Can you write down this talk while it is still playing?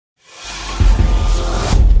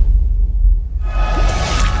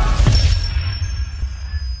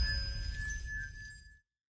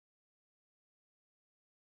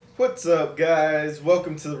What's up, guys?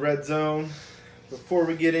 Welcome to the Red Zone. Before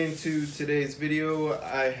we get into today's video,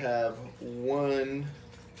 I have one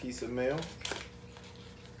piece of mail.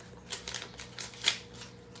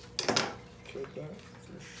 Check that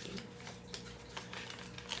for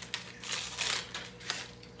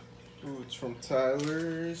sure. Ooh, it's from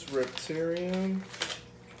Tyler's Reptilez.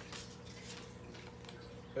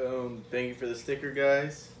 Thank you for the sticker,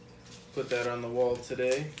 guys. Put that on the wall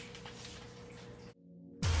today.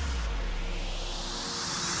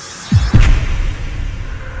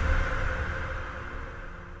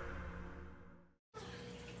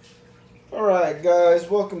 Alright guys,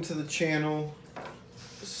 welcome to the channel.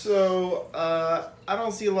 So, I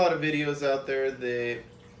don't see a lot of videos out there that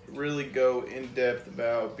really go in depth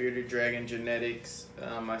about bearded dragon genetics.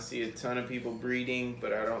 I see a ton of people breeding,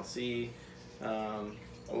 but I don't see a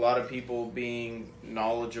lot of people being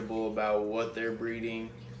knowledgeable about what they're breeding.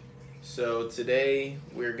 So today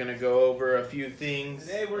we're going to go over a few things.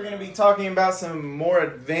 Today we're going to be talking about some more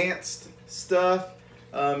advanced stuff.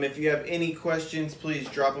 If you have any questions, please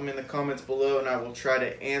drop them in the comments below and I will try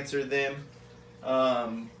to answer them.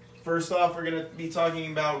 First off, we're going to be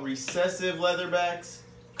talking about recessive leatherbacks,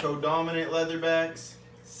 codominant leatherbacks.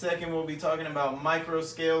 Second, we'll be talking about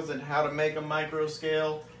microscales and how to make a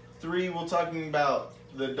microscale. 3, we're talking about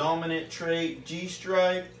the dominant trait,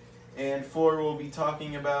 G-stripe. And 4, we'll be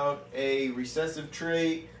talking about a recessive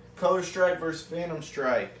trait, color stripe versus phantom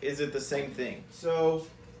stripe. Is it the same thing? So,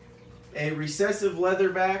 a recessive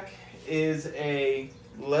leatherback is a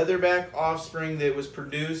leatherback offspring that was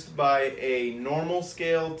produced by a normal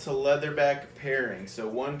scale to leatherback pairing. So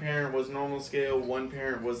one parent was normal scale, one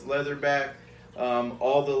parent was leatherback.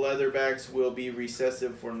 All the leatherbacks will be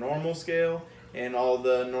recessive for normal scale, and all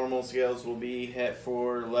the normal scales will be het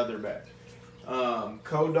for leatherback.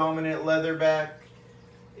 Codominant leatherback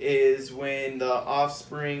is when the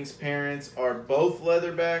offspring's parents are both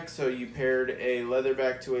leatherback, so you paired a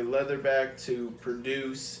leatherback to a leatherback to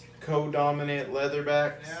produce codominant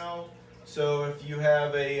leatherbacks. Now, so if you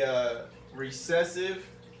have a recessive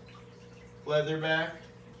leatherback,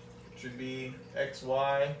 which would be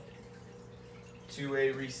XY, to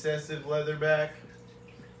a recessive leatherback,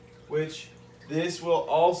 which this will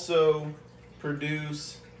also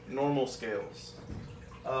produce normal scales.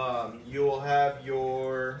 You'll have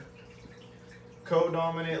your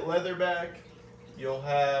codominant leatherback, you'll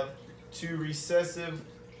have 2 recessive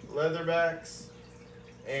leatherbacks,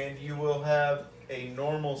 and you will have a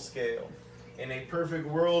normal scale. In a perfect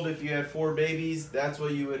world, if you had 4 babies, that's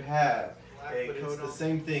what you would have. But it's the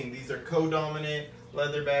same thing. These are codominant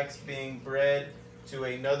leatherbacks being bred to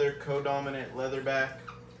another codominant leatherback.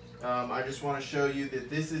 I just want to show you that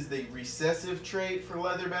this is the recessive trait for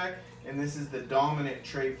leatherback, and this is the dominant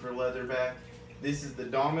trait for leatherback. This is the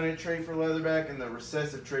dominant trait for leatherback and the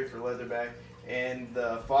recessive trait for leatherback, and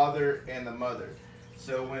the father and the mother.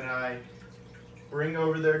 So when I bring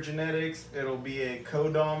over their genetics, it'll be a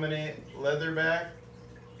codominant leatherback,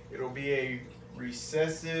 it'll be a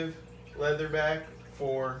recessive leatherback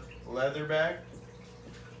for leatherback,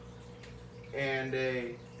 and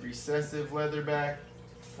a recessive leatherback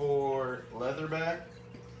for leatherback.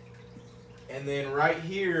 And then right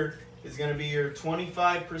here is going to be your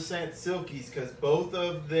 25% silkies, because both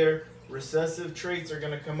of their recessive traits are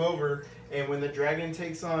going to come over, and when the dragon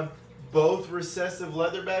takes on both recessive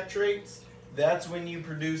leatherback traits, that's when you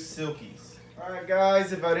produce silkies. Alright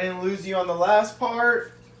guys, if I didn't lose you on the last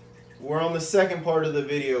part, we're on the second part of the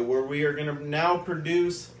video where we are going to now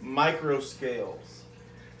produce microscales.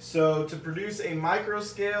 So to produce a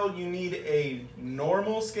microscale, you need a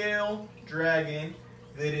normal scale dragon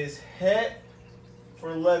that is het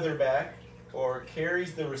for leatherback, or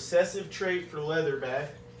carries the recessive trait for leatherback,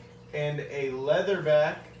 and a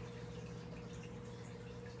leatherback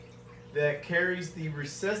that carries the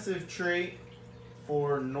recessive trait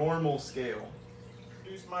for normal scale.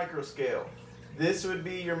 Produce microscale. This would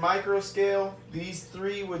be your microscale. These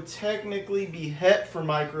 3 would technically be het for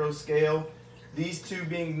microscale. These 2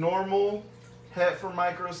 being normal, het for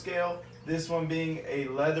microscale. This one being a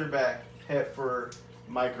leatherback, het for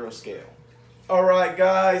microscale. Alright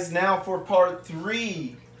guys, now for part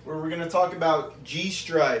 3, where we're going to talk about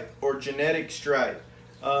G-stripe or genetic stripe.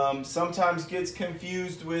 Sometimes gets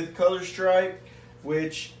confused with color stripe,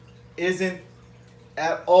 which isn't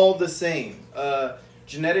at all the same.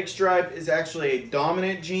 Genetic stripe is actually a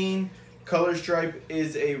dominant gene. Color stripe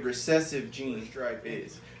is a recessive gene. Stripe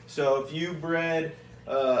is. So if you bred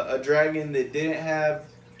a dragon that didn't have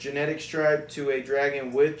genetic stripe to a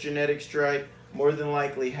dragon with genetic stripe, more than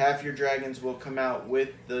likely half your dragons will come out with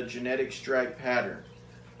the genetic stripe pattern.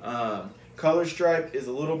 Color stripe is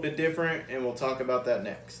a little bit different, and we'll talk about that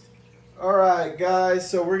next. Alright guys,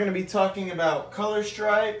 so we're going to be talking about color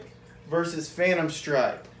stripe versus phantom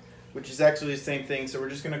stripe, which is actually the same thing. So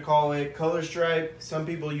we're just going to call it color stripe. Some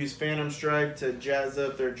people use phantom stripe to jazz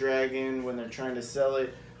up their dragon when they're trying to sell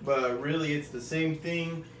it, but really it's the same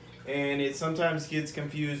thing, and it sometimes gets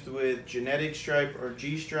confused with genetic stripe or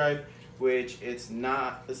G stripe, which it's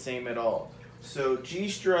not the same at all. So G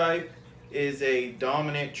stripe is a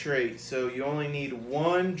dominant trait, so you only need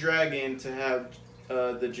one dragon to have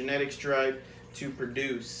the genetic stripe to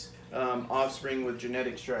produce offspring with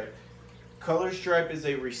genetic stripe. Color stripe is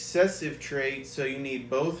a recessive trait, so you need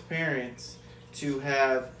both parents to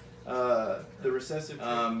have the recessive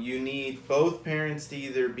trait. You need both parents to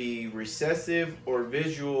either be recessive or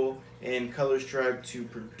visual in color stripe to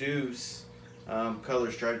produce color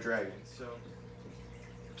stripe dragons. So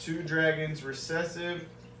 2 dragons recessive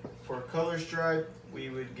for color stripe, we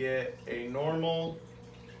would get a normal,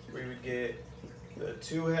 we would get the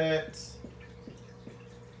 2 hats,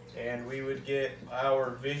 and we would get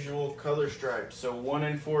our visual color stripe. So 1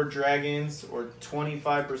 in 4 dragons, or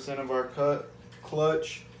 25% of our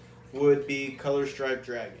clutch, would be color stripe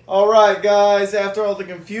dragon. Alright guys, after all the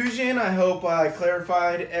confusion, I hope I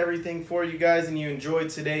clarified everything for you guys and you enjoyed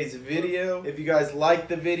today's video. If you guys liked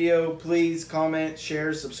the video, please comment,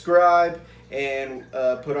 share, subscribe, and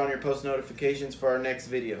put on your post notifications for our next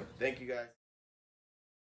video. Thank you guys.